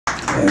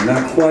And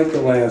not quite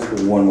the last, but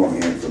one more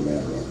hand for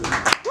Matt Rucker.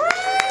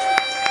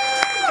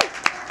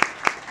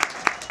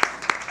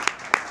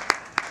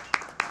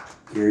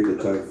 Carried the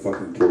tight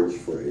fucking torch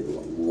for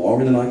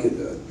longer than I could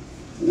do it.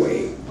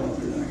 Way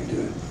longer than I could do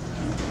it.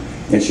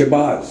 And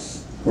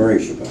Shabazz. Where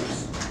is Shabazz?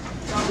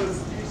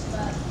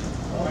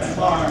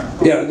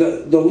 Yeah,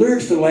 the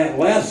lyrics to that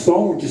last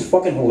song were just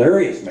fucking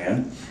hilarious,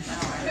 man.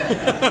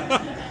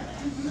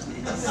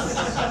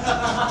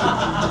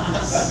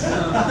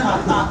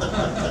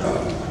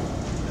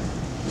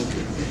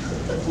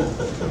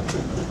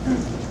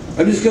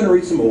 I'm just going to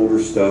read some older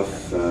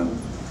stuff.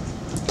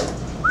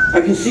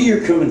 I can see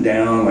you're coming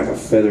down like a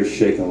feather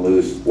shaken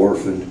loose,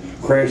 orphaned,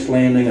 crash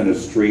landing on a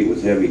street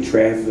with heavy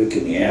traffic,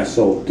 and the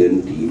asshole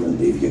didn't even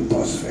leave you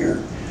bus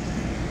fare.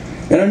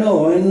 And I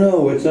know,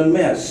 it's a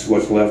mess,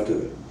 what's left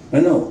of it. I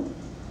know.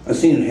 I've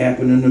seen it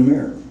happen in the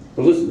mirror.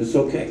 But listen, it's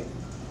okay.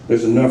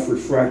 There's enough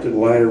refracted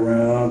light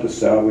around to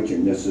salvage your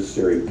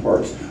necessary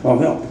parts. I'll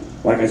help.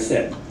 Like I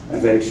said,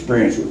 I've had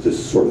experience with this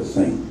sort of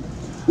thing.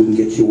 We can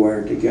get you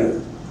wired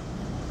together.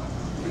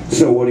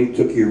 So what, he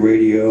took your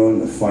radio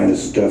and the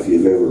finest stuff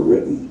you've ever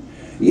written?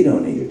 You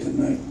don't need it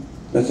tonight.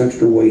 That's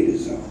extra weight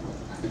is all.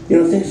 You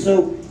don't think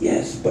so?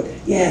 Yes, but.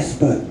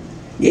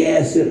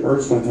 Yes, it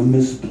hurts like a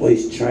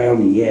misplaced child,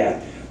 and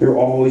yeah, there'll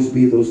always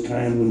be those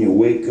times when you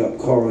wake up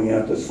calling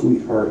out the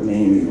sweetheart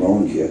name he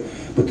loaned you.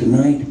 But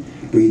tonight,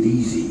 breathe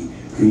easy,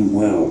 dream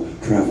well,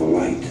 travel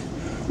light.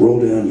 Roll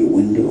down your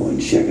window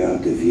and check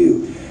out the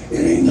view.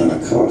 It ain't gonna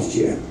cost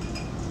you.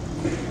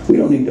 We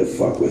don't need to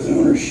fuck with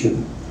ownership.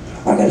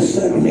 I got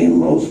 17 of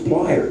those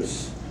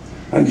pliers.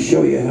 I can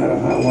show you how to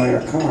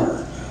hotwire a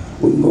car.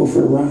 We can go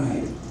for a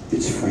ride.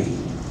 It's free.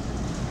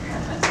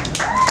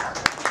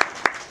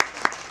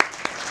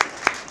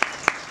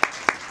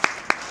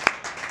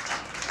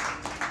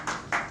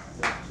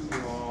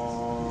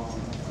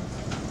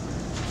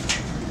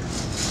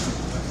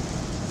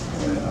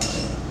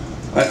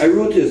 I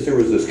wrote this, there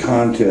was this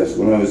contest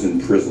when I was in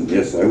prison.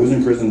 Yes, I was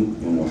in prison,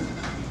 you know.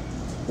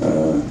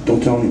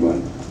 Don't tell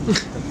anybody.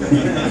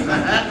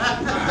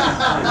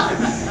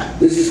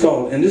 This is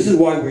called, and this is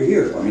why we're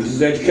here. I mean, this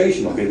is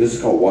educational, okay? This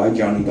is called Why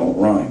Johnny Don't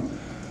Rhyme.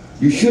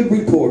 You should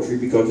read poetry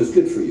because it's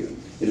good for you.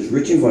 It is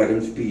rich in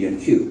vitamins P and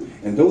Q.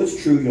 And though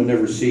it's true you'll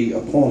never see a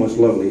poem as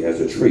lovely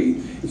as a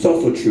tree, it's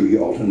also true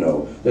you ought to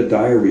know that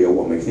diarrhea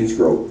will make things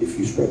grow if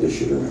you spread this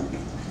shit around.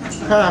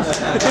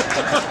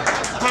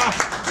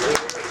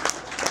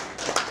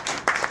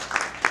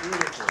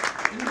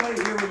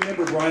 Anybody here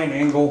remember Brian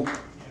Engel?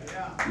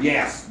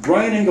 Yes,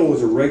 Brian Engel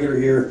was a regular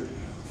here,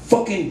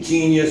 fucking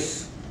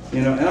genius,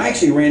 you know, and I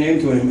actually ran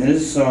into him and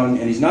his son,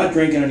 and he's not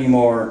drinking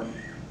anymore.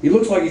 He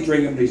looks like he's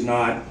drinking, but he's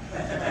not.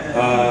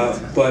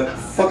 But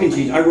fucking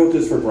genius. I wrote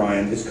this for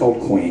Brian. It's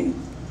called Queen.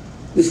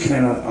 This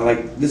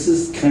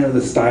is kind of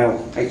the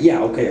style.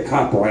 Yeah, okay, a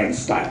cop Brian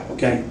style,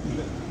 okay?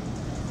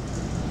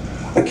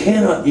 I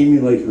cannot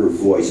emulate her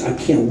voice. I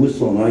can't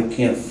whistle and I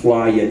can't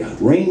fly yet.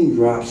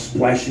 Raindrops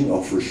splashing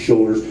off her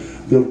shoulders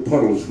build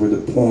puddles where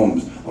the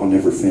poems I'll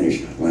never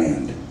finish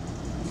land.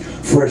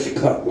 Fresh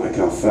cut like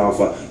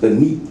alfalfa, the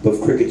neat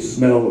of cricket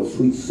smell of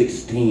sweet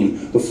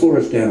 16. The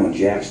florist down on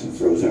Jackson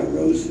throws out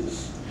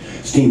roses.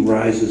 Steam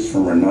rises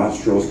from her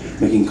nostrils,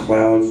 making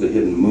clouds the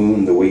hidden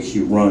moon, the way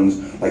she runs,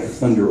 like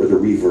thunder or the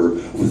reverb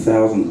of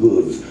 1,000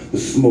 hooves, the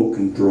smoke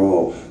and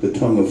drawl, the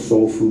tongue of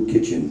soul food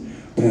kitchen.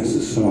 Pass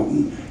the salt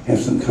and have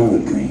some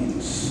collard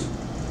greens.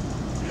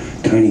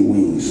 Tiny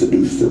wings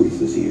seduce the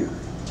Aretha's ear,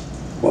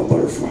 while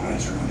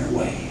butterflies are on their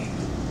way.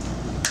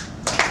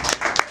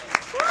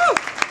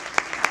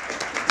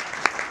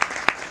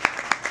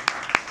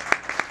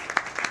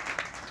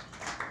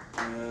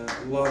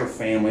 A lot of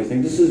family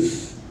thing. This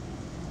is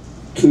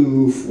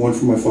one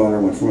for my father,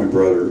 one for my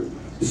brother.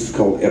 This is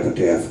called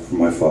Epitaph for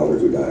my father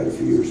who died a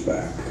few years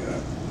back.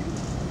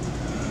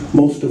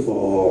 Most of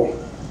all,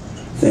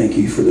 thank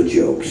you for the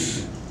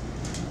jokes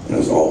in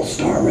those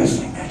all-star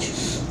wrestling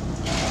matches.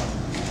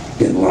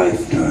 Been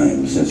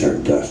lifetimes since our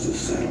dust has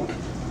settled,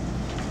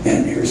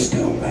 and you're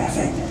still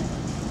laughing.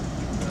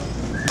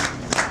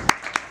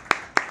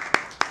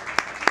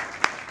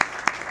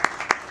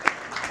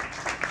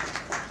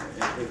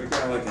 If I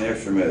got like an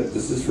extra minute,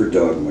 this is for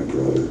Doug, my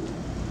brother.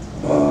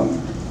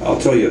 I'll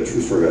tell you a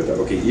true story about Doug.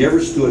 Okay, you ever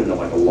stood in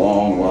like a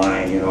long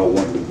line, you know,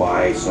 wanting to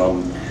buy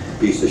some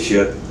piece of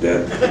shit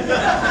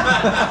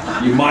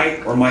that you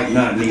might or might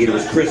not need? It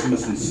was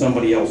Christmas and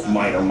somebody else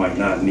might or might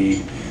not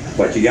need,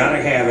 but you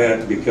gotta have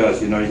it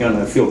because, you know, you're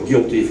gonna feel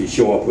guilty if you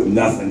show up with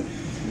nothing.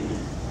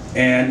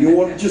 And you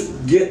want to just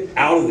get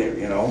out of there,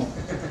 you know.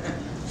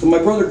 So my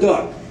brother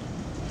Doug,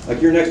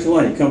 like you're next in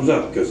line, he comes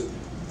up and goes,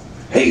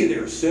 "Hey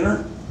there,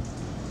 sinner.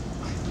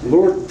 The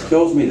Lord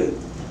tells me that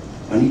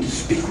I need to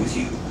speak with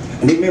you."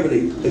 And they remember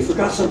they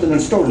forgot something in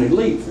the store and they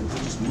leave. And they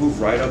just move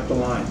right up the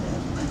line.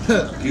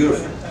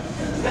 Beautiful.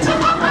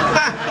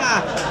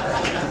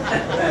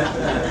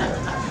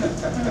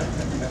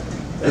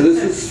 And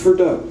this is for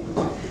Doug.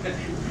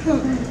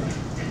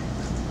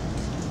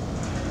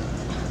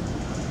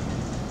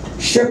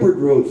 Shepherd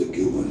Road's a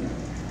good one.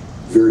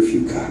 Very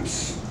few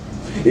cops.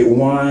 It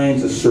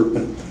winds, a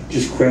serpent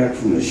just cracked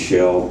from the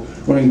shell,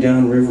 running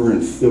down river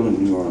and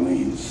filling New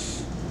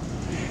Orleans.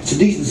 It's a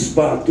decent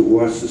spot to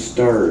watch the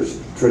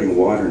stars treading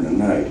water in the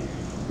night,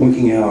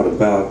 winking out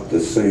about the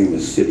same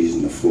as cities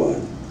in the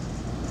flood.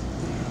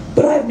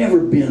 But I've never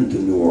been to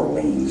New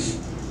Orleans,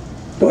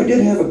 though I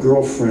did have a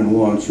girlfriend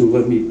once who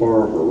let me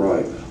borrow her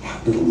ride.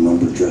 Hot little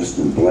number dressed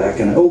in black,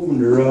 and I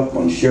opened her up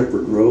on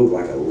Shepherd Road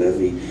like a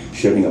levee,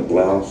 shedding a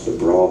blouse, a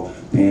bra,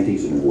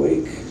 panties in her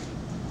wake.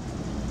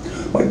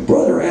 My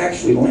brother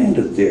actually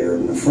landed there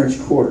in the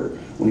French Quarter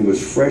when he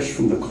was fresh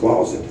from the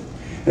closet,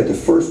 at the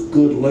first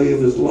good lay of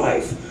his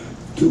life,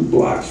 2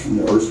 blocks from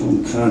the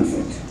Ursuline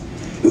convent.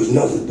 It was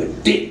nothing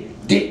but dick,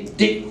 dick,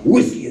 dick,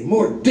 whiskey, and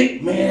more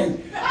dick,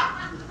 man.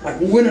 Like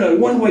winning a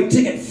one-way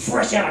ticket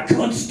fresh out of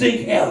cunt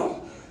stink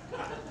hell.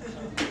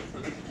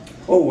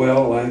 Oh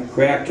well, I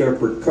cracked up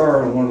her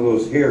car on one of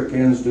those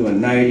hairpins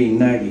doing 90,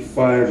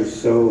 95 or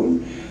so,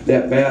 and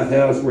that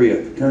bathhouse where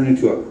you turn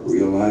into a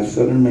real-life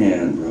Southern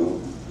man,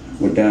 bro,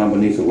 went down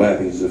beneath the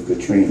lappings of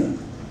Katrina.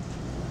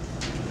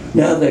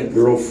 Now that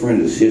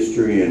girlfriend is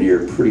history, and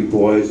your pretty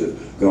boys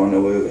have gone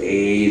away with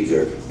AIDS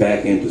or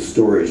back into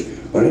storage,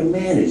 but I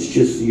managed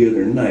just the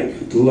other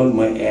night to lug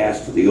my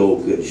ass to the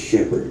old good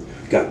shepherd.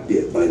 Got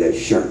bit by that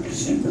sharp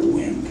December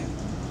wind.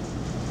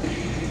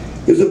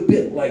 It was a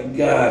bit like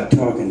God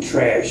talking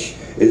trash,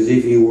 as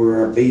if he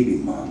were our baby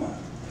mama,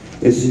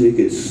 as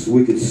if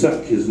we could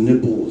suck his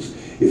nipples,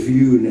 if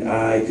you and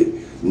I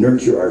could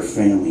nurture our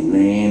family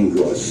name,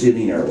 grow a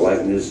city in our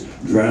likeness,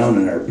 drown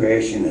in our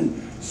passion,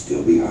 and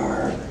still be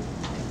hard.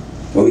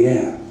 Oh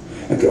yeah,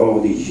 after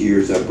all these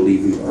years, I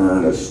believe we've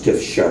earned a stiff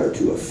shot or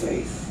two of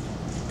faith.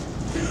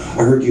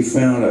 I heard you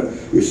found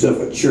yourself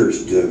a church,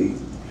 Dougie,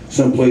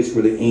 someplace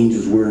where the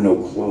angels wear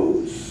no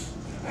clothes,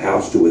 a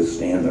house to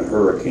withstand the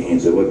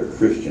hurricanes of other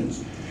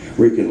Christians,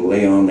 where you can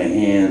lay on the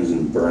hands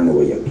and burn the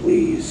way you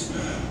please.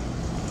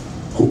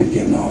 Hope you're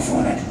getting off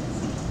on it.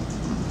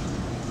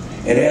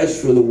 And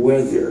as for the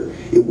weather,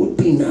 it would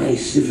be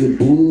nice if it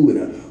blew in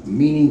a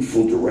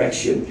meaningful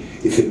direction,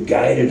 if it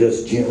guided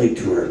us gently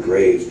to our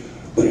graves,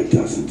 but it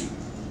doesn't.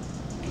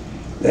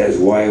 That is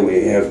why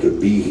we have to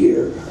be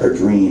here, our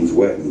dreams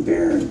wet and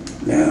barren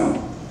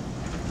now.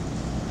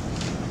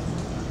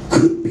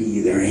 Could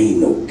be there ain't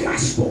no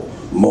gospel,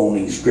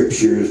 moaning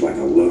scriptures like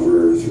a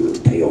lover through a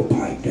pale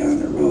pipe down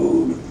the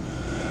road.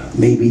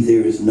 Maybe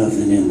there is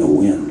nothing in the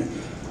wind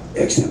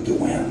except the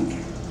wind.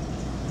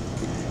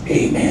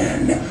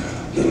 Amen,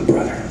 little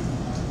brother.